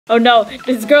Oh no,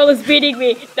 this girl is beating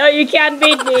me. No, you can't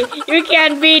beat me. You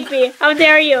can't beat me. How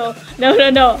dare you? No, no,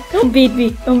 no. Don't beat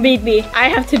me. Don't beat me. I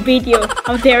have to beat you.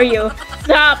 How dare you?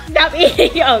 Stop. Stop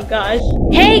eating. Oh gosh.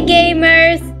 Hey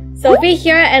gamers. Sophie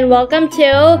here and welcome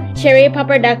to Cherry Pop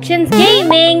Productions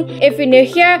Gaming. If you're new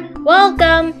here,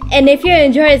 welcome. And if you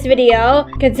enjoy this video,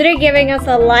 consider giving us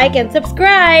a like and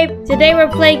subscribe. Today we're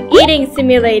playing Eating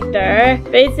Simulator.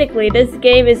 Basically, this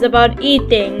game is about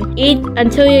eating. Eat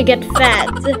until you get fat.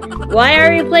 Why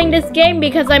are we playing this game?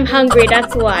 Because I'm hungry,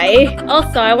 that's why.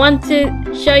 Also, I want to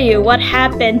show you what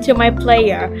happened to my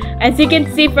player. As you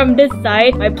can see from this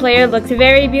side, my player looks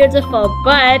very beautiful.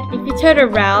 But if you turn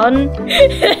around,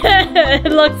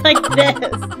 it looks like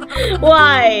this.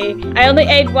 Why? I only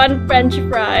ate one French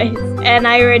fries and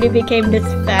I already became this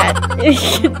fat.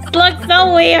 It looks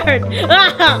so weird.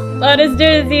 Oh, this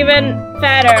dude is even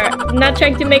fatter. I'm not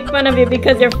trying to make fun of you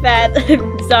because you're fat.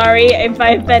 Sorry if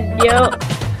I offend you.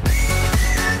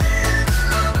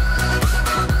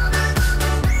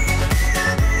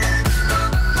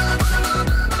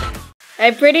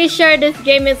 I'm pretty sure this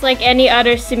game is like any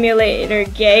other simulator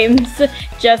games.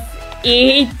 Just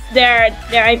eat. There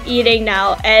I'm eating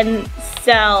now and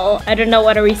sell. I don't know,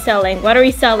 what are we selling? What are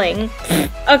we selling?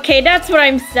 Okay, that's what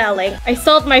I'm selling. I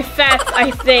sold my fats, I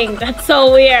think. That's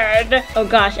so weird. Oh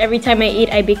gosh, every time I eat,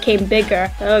 I became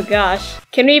bigger. Oh gosh.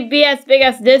 Can we be as big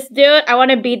as this dude? I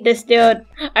want to beat this dude.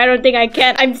 I don't think I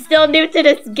can. I'm still new to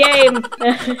this game.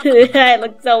 I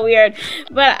look so weird.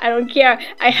 But I don't care.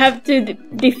 I have to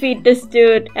defeat this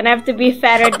dude. And I have to be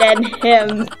fatter than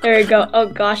him. There we go. Oh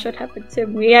gosh, what happened to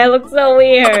me? I look so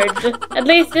weird. At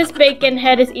least this bacon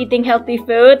head is eating healthy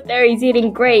food. There he's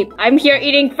eating grape. I'm here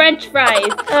eating French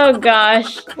fries. Oh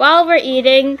gosh. While we're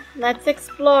eating, let's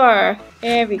explore.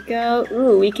 There we go.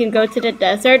 Ooh, we can go to the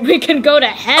desert. We can go to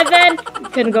heaven. We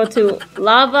can go to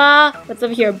lava. What's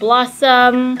over here?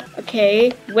 Blossom.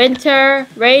 Okay. Winter.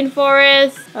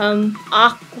 Rainforest.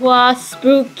 Aqua.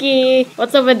 Spooky.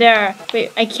 What's over there?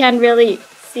 Wait, I can't really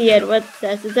see it. What's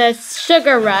this? It says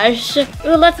Sugar Rush.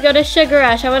 Ooh, let's go to Sugar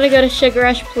Rush. I want to go to Sugar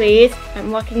Rush, please. I'm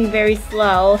walking very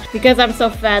slow because I'm so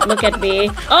fat. Look at me.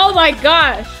 Oh my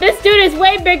gosh. This dude is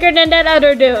way bigger than that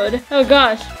other dude. Oh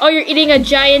gosh. Oh, you're eating a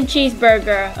giant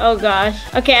cheeseburger. Oh gosh.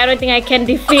 Okay, I don't think I can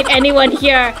defeat anyone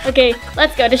here. Okay,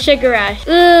 let's go to Sugar Rush.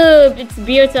 Ooh, it's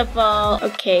beautiful.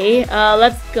 Okay,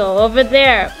 let's go over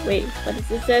there. Wait, what is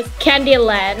this? Says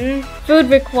Candyland. Food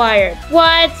required.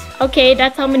 What? Okay,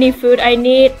 that's how many food I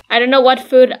need. I don't know what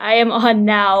food I am on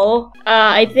now.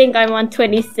 I think I'm on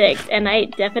 26 and I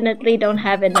definitely don't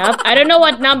have enough. I don't know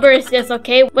what number is this,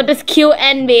 okay? What does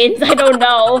QN means? I don't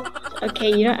know. Okay,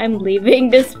 you know, I'm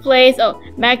leaving this place. Oh,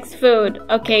 max food.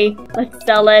 Okay, let's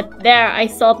sell it. There, I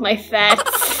sold my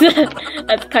fats.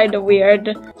 That's kind of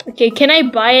weird. Okay, can I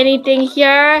buy anything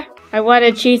here? I want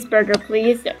a cheeseburger,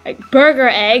 please. Burger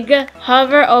egg.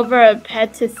 Hover over a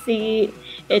pet to see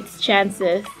its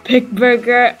chances. Big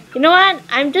burger. You know what?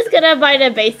 I'm just gonna buy the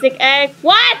basic egg.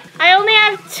 What? I only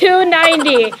have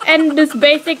 $2.90 and this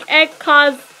basic egg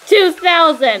costs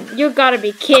 2,000. You gotta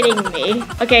be kidding me.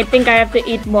 Okay, I think I have to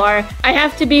eat more. I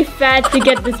have to be fat to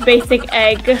get this basic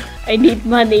egg. I need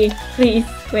money, please.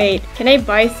 Wait, can I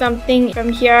buy something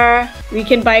from here? We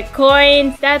can buy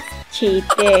coins. That's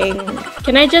cheating.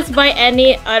 Can I just buy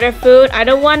any other food? I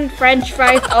don't want French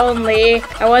fries only.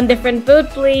 I want different food,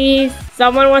 please.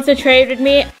 Someone wants to trade with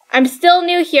me? I'm still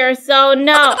new here, so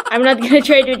no, I'm not gonna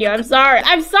trade with you. I'm sorry.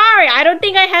 I'm sorry. I don't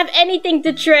think I have anything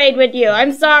to trade with you.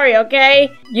 I'm sorry,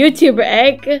 okay? YouTuber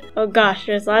egg. Oh gosh,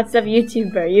 there's lots of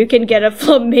YouTuber. You can get a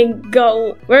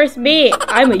flamingo. Where's me?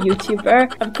 I'm a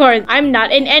YouTuber. Of course, I'm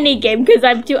not in any game because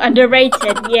I'm too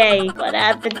underrated. Yay. What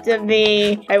happened to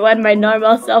me? I want my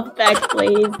normal self back,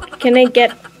 please. Can I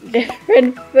get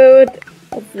different food?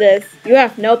 What's this? You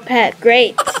have no pet.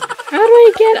 Great. How do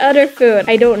I get other food?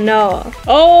 I don't know.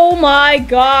 Oh my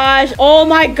gosh. Oh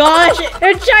my gosh.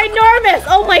 They're ginormous.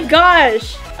 Oh my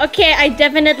gosh. Okay, I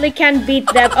definitely can't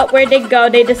beat them. Oh, where'd they go?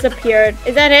 They disappeared.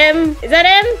 Is that him? Is that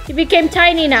him? He became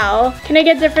tiny now. Can I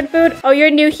get different food? Oh, you're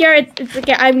new here? It's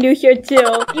okay. I'm new here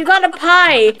too. You got a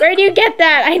pie. Where do you get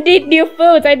that? I need new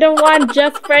foods. I don't want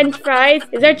just French fries.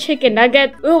 Is there chicken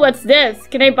nugget? Ooh, what's this?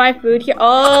 Can I buy food here?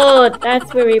 Oh,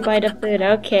 that's where we buy the food.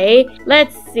 Okay.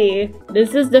 Let's see.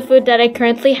 This is the food that I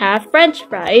currently have. French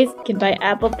fries. You can buy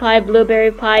apple pie,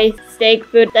 blueberry pie, steak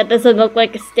food. That doesn't look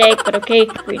like a steak, but okay.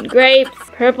 Green grapes.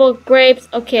 Purple grapes.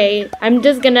 Okay, I'm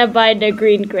just gonna buy the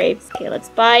green grapes. Okay, let's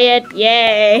buy it.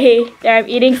 Yay! There, I'm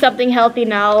eating something healthy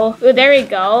now. Ooh, there we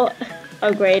go.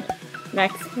 Oh, great.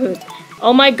 Max food.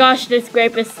 Oh my gosh, this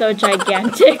grape is so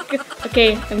gigantic.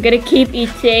 Okay, I'm gonna keep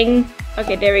eating.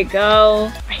 Okay, there we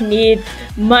go. I need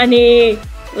money.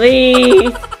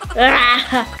 Please.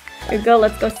 Ah. Here we go,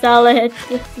 let's go sell it.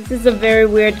 This is a very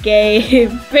weird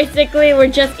game. Basically, we're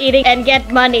just eating and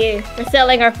get money. We're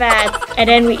selling our fats. And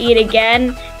then we eat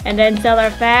again. And then sell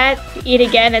our fat. We eat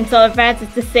again and sell our fats.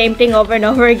 It's the same thing over and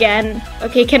over again.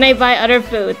 Okay, can I buy other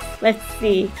foods? Let's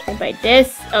see. Can I buy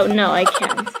this? Oh, no, I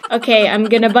can't. Okay, I'm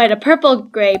gonna buy the purple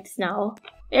grapes now.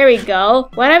 There we go.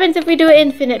 What happens if we do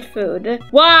infinite food?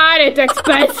 What? It's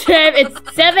expensive. It's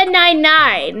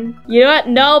 $7.99. You know what?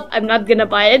 Nope. I'm not gonna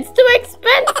buy it. It's too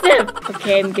expensive.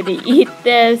 Okay, I'm gonna eat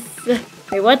this.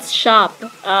 Wait, what's shop?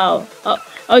 Oh,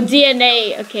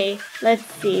 DNA. Okay, let's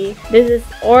see. This is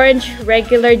orange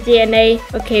regular DNA.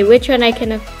 Okay, which one I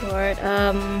can afford?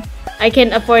 I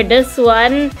can afford this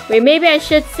one. Wait, maybe I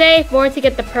should save more to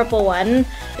get the purple one.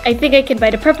 I think I can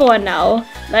buy the purple one now.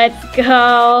 Let's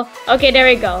go. Okay, there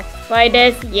we go. Buy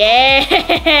this.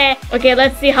 Yeah. Okay,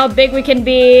 let's see how big we can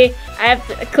be. I have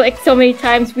to click so many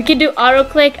times. We can do auto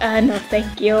click. No,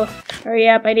 thank you. Hurry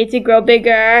up. I need to grow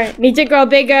bigger. Need to grow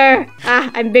bigger.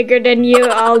 I'm bigger than you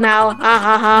all now. Ha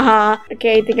ha ha ha.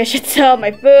 Okay, I think I should sell my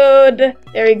food.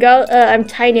 There we go. I'm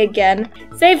tiny again.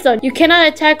 Safe zone. You cannot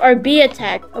attack or be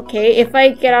attacked. Okay, if I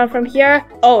get out from here.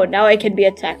 Oh, now I can be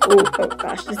attacked. Ooh, oh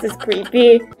gosh, this is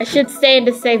creepy. I should stay in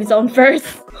the safe zone first.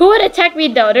 Who would attack me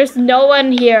though? There's no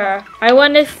one here. I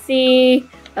want to see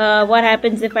what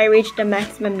happens if I reach the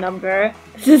maximum number.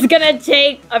 This is gonna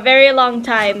take a very long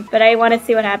time, but I want to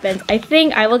see what happens. I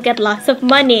think I will get lots of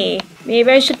money.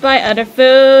 Maybe I should buy other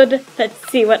food.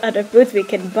 Let's see what other foods we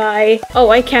can buy.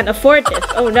 Oh, I can't afford this.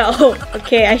 Oh no.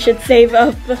 Okay, I should save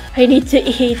up. I need to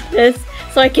eat this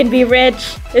so I can be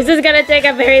rich. This is gonna take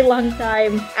a very long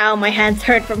time. Ow, my hands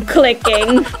hurt from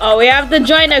clicking. Oh, we have to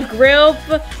join a group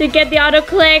to get the auto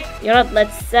click. You know what?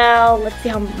 Let's sell. Let's see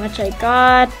how much I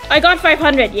got. I got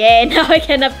 500. Yay, now I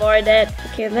can afford it.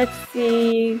 Okay, let's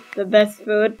see the best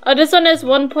food. Oh, this one is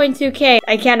 1.2k.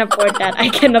 I can't afford that. I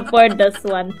can afford this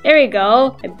one. There we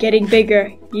go. I'm getting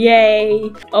bigger.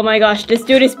 Yay. Oh my gosh, this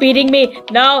dude is beating me.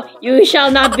 No, you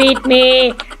shall not beat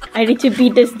me. I need to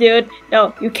beat this dude.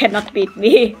 No, you cannot beat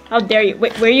me. How dare you?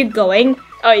 Wait, where are you going?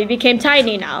 Oh, you became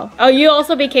tiny now. Oh, you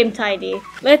also became tiny.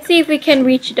 Let's see if we can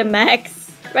reach the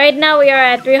max. Right now, we are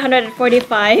at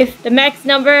 345. The max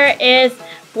number is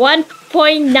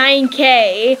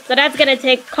 1.9k. So that's gonna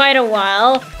take quite a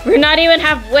while. We're not even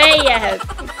halfway yet.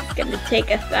 It's gonna take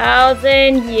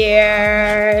 1,000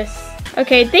 years.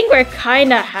 Okay, I think we're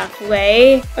kinda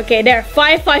halfway. Okay, there,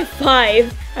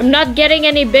 555. I'm not getting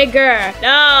any bigger.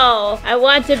 No, I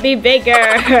want to be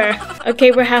bigger.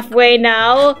 Okay, we're halfway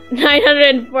now.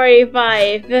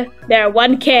 945. There,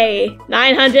 1k.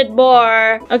 900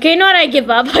 more. Okay, you know what? I give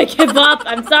up. I give up.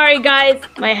 I'm sorry, guys.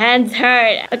 My hands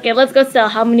hurt. Okay, let's go sell.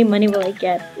 How many money will I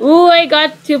get? Ooh, I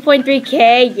got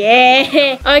 2.3k.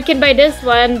 Yeah. Oh, I can buy this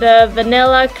one. The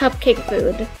vanilla cupcake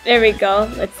food. There we go.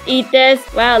 Let's eat this.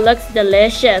 Wow, it looks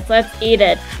delicious. Let's eat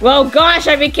it. Whoa, gosh,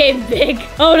 I became big.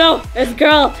 Oh, no. This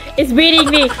girl is beating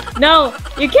me. No,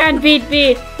 you can't beat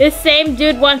me. This same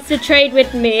dude wants to trade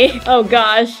with me. Oh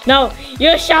gosh. No,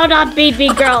 you shall not beat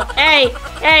me, girl. Hey,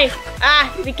 hey.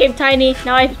 You became tiny.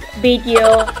 Now I beat you.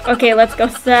 Okay, let's go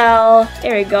sell.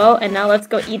 There we go. And now let's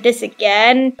go eat this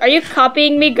again. Are you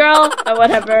copying me, girl? Oh,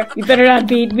 whatever. You better not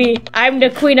beat me. I'm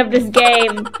the queen of this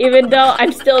game. Even though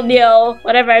I'm still new.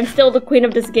 Whatever, I'm still the queen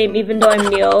of this game even though I'm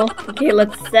new. Okay,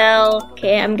 let's sell.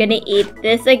 Okay, I'm gonna eat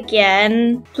this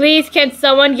again. Please, can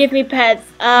someone give me pets?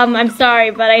 I'm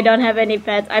sorry, but I don't have any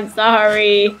pets. I'm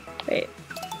sorry. Wait.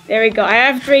 There we go. I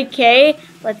have 3k.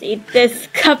 Let's eat this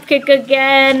cupcake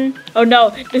again. Oh no,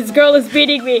 this girl is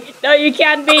beating me. No, you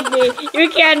can't beat me.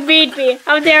 You can't beat me.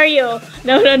 How dare you?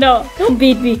 No, no, no. Don't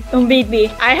beat me. Don't beat me.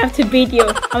 I have to beat you.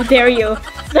 How dare you?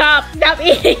 Stop. Stop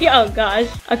eating. Oh gosh.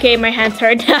 Okay, my hands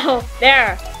hurt now.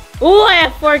 There. Ooh, I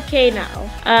have 4k now.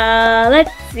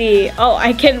 Let's see. Oh,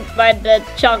 I can buy the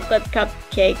chocolate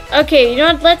cupcake. Okay, you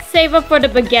know what? Let's save up for the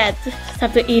baguette. Just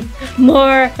have to eat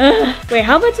more. Wait,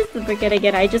 how much is the baguette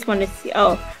again? I just want to see.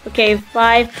 Oh, okay,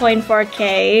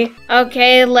 5.4k.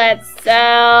 Okay, let's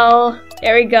sell.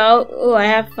 There we go. Ooh, I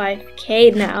have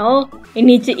 5k now. I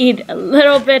need to eat a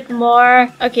little bit more.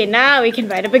 Okay, now we can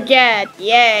buy the baguette.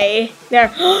 Yay.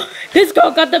 There. This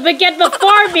girl got the baguette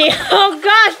before me. Oh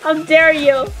gosh, how dare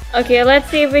you? Okay, let's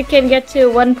see if we can get to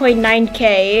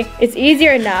 1.9k. It's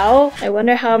easier now. I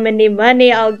wonder how many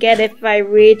money I'll get if I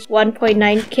reach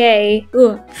 1.9k.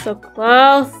 Ooh, so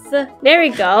close. There we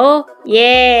go.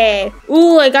 Yeah.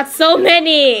 Ooh, I got so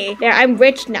many. There, I'm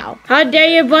rich now. How dare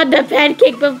you bought the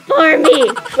pancake before me?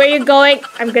 Where are you going?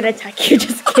 I'm gonna attack you.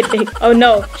 Just kidding. Oh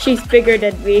no, she's bigger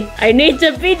than me. I need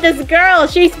to beat this girl.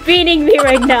 She's beating me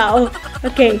right now.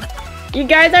 Okay. You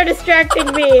guys are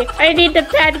distracting me. I need the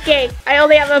pancake. I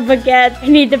only have a baguette. I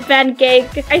need the pancake.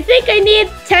 I think I need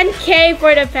 10K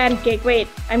for the pancake. Wait,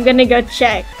 I'm gonna go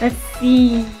check. Let's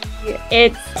see.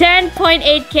 It's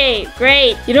 10.8K.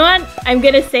 Great. You know what? I'm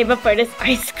gonna save up for this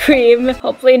ice cream.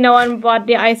 Hopefully no one bought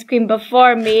the ice cream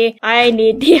before me. I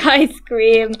need the ice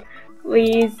cream.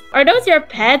 Please. Are those your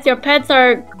pets? Your pets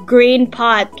are green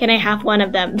pot. Can I have one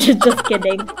of them? Just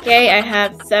kidding. Okay, I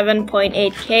have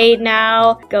 7.8K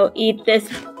now. Go eat this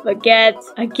baguette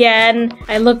again.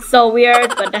 I look so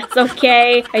weird, but that's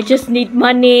okay. I just need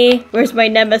money. Where's my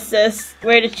nemesis?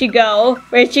 Where did she go?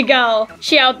 Where'd she go?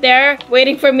 She out there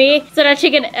waiting for me so that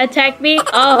she can attack me?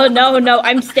 Oh, no.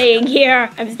 I'm staying here.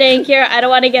 I'm staying here. I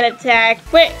don't want to get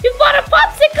attacked. Wait, you bought a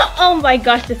popsicle? Oh my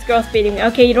gosh, this girl's beating me.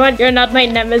 Okay, you know what? You're not my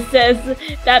nemesis.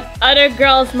 That other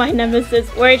girl's my nemesis.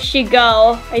 Where'd she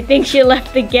go? I think she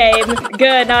left the game.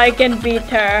 Good, now I can beat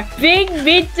her. Being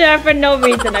beat her for no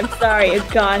reason. I'm sorry. Oh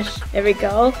gosh. There we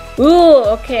go. Ooh,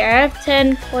 okay, I have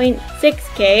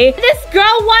 10.6K. This girl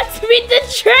wants me to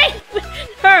trade with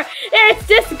her. It's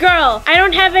this girl. I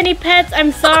don't have any pets.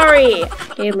 I'm sorry.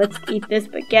 Okay, let's eat this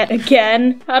baguette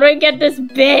again. How do I get this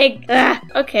big? Ugh.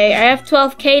 Okay, I have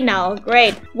 12K now.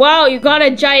 Great. Wow, you got a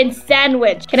giant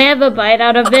sandwich. Can I have a bite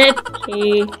out of it?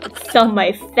 Okay, let's sell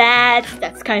my fat.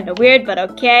 That's kind of weird, but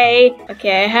okay.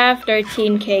 Okay, I have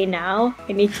 13K now.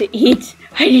 I need to eat.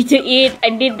 I need to eat. I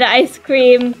need the ice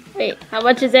cream. Wait, how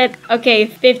much is it? Okay,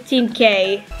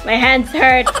 15K. My hands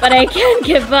hurt, but I can't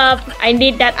give up. I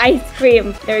need that ice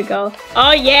cream. There we go.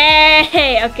 Oh,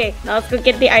 yay! Okay, now let's go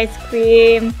get the ice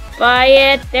cream. Buy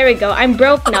it. There we go. I'm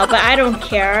broke now, but I don't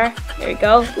care. There we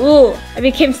go. Ooh, I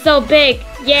became so big.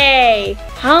 Yay!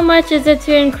 How much is it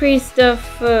to increase the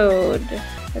food?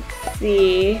 Let's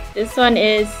see. This one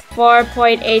is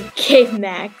 4.8K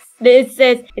max. This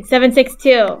says it's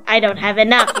 762. I don't have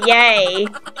enough. Yay.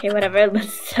 Okay, whatever.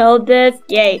 Let's sell this.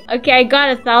 Yay. Okay, I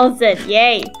got 1,000.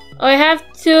 Yay. Oh, I have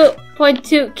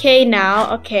 2.2K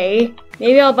now. Okay.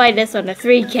 Maybe I'll buy this one, a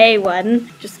 3K one.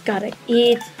 Just gotta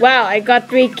eat. Wow, I got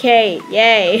 3K.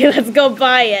 Yay. Let's go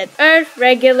buy it. Earth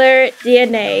regular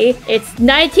DNA. It's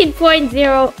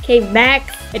 19.0K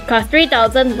max. It costs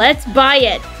 3,000. Let's buy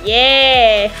it.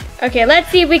 Yay. Okay, let's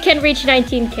see if we can reach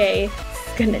 19K.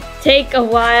 Gonna take a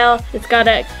while. Just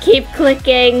gotta keep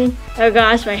clicking. Oh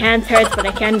gosh, my hands hurt, but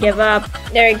I can't give up.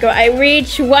 There we go. I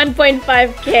reached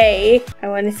 1.5K. I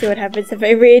want to see what happens if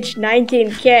I reach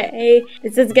 19K.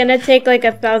 This is gonna take like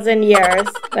 1,000 years,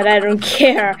 but I don't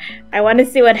care. I want to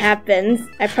see what happens.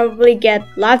 I probably get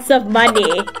lots of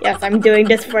money. Yes, I'm doing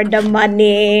this for the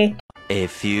money. A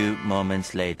few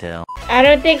moments later. I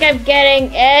don't think I'm getting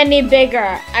any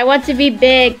bigger. I want to be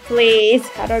big, please.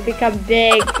 How do I become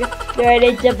big? Do I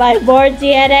need to buy more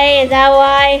DNA? Is that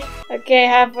why? Okay,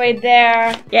 halfway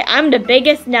there. Yeah, I'm the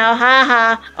biggest now.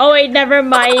 Haha. Oh wait, never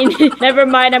mind. Never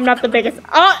mind, I'm not the biggest.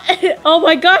 Oh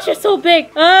my gosh, you're so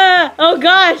big. Oh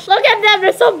gosh, look at them.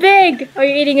 They're so big. Oh,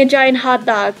 you're eating a giant hot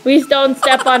dog. Please don't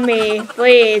step on me.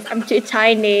 Please, I'm too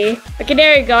tiny. Okay,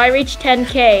 there you go. I reached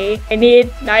 10K. I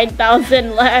need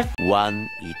 9,000 left. One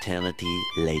eternity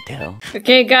later.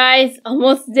 Okay, guys,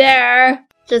 almost there.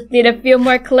 Just need a few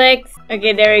more clicks.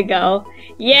 Okay, there we go.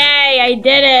 Yay, I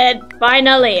did it.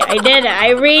 Finally, I did it.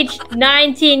 I reached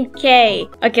 19K.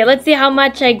 Okay, let's see how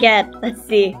much I get. Let's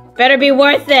see. Better be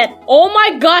worth it. Oh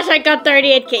my gosh, I got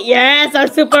 38K. Yes, I'm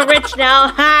super rich now.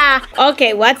 Ha!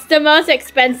 Okay, what's the most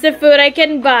expensive food I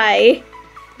can buy?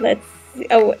 Let's see.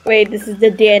 Oh, wait, this is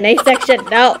the DNA section.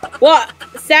 No. What?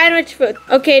 Sandwich food.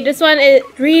 Okay, this one is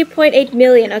 3.8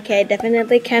 million. Okay,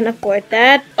 definitely can afford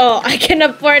that. Oh, I can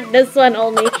afford this one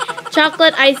only.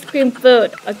 Chocolate ice cream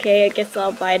food. Okay, I guess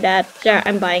I'll buy that. Sure,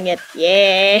 I'm buying it.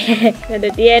 Yeah. The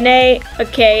DNA.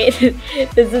 Okay,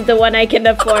 this is the one I can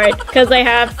afford because I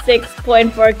have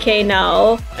 6.4K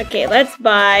now. Okay, let's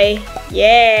buy.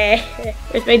 Yeah.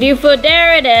 Where's my new food?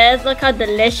 There it is. Look how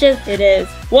delicious it is.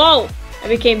 Whoa. I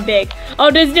became big.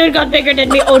 Oh, this dude got bigger than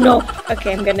me. Oh no.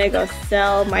 Okay, I'm gonna go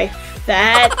sell my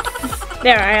fat.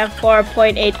 There, I have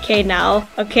 4.8K now.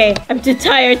 Okay, I'm too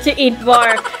tired to eat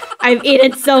more. I've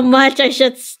eaten so much, I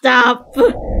should stop.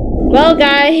 Well,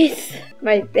 guys,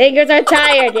 my fingers are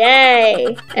tired.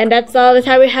 Yay. And that's all the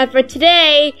time we have for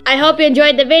today. I hope you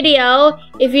enjoyed the video.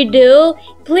 If you do,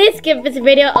 please give this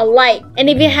video a like. And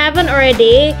if you haven't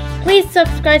already, please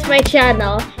subscribe to my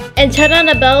channel. And turn on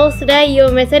the bell so that you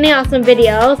won't miss any awesome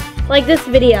videos like this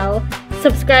video.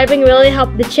 Subscribing really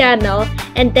helps the channel.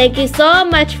 And thank you so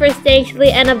much for staying to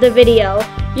the end of the video.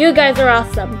 You guys are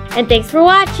awesome. And thanks for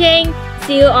watching.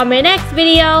 See you on my next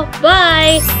video.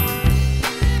 Bye!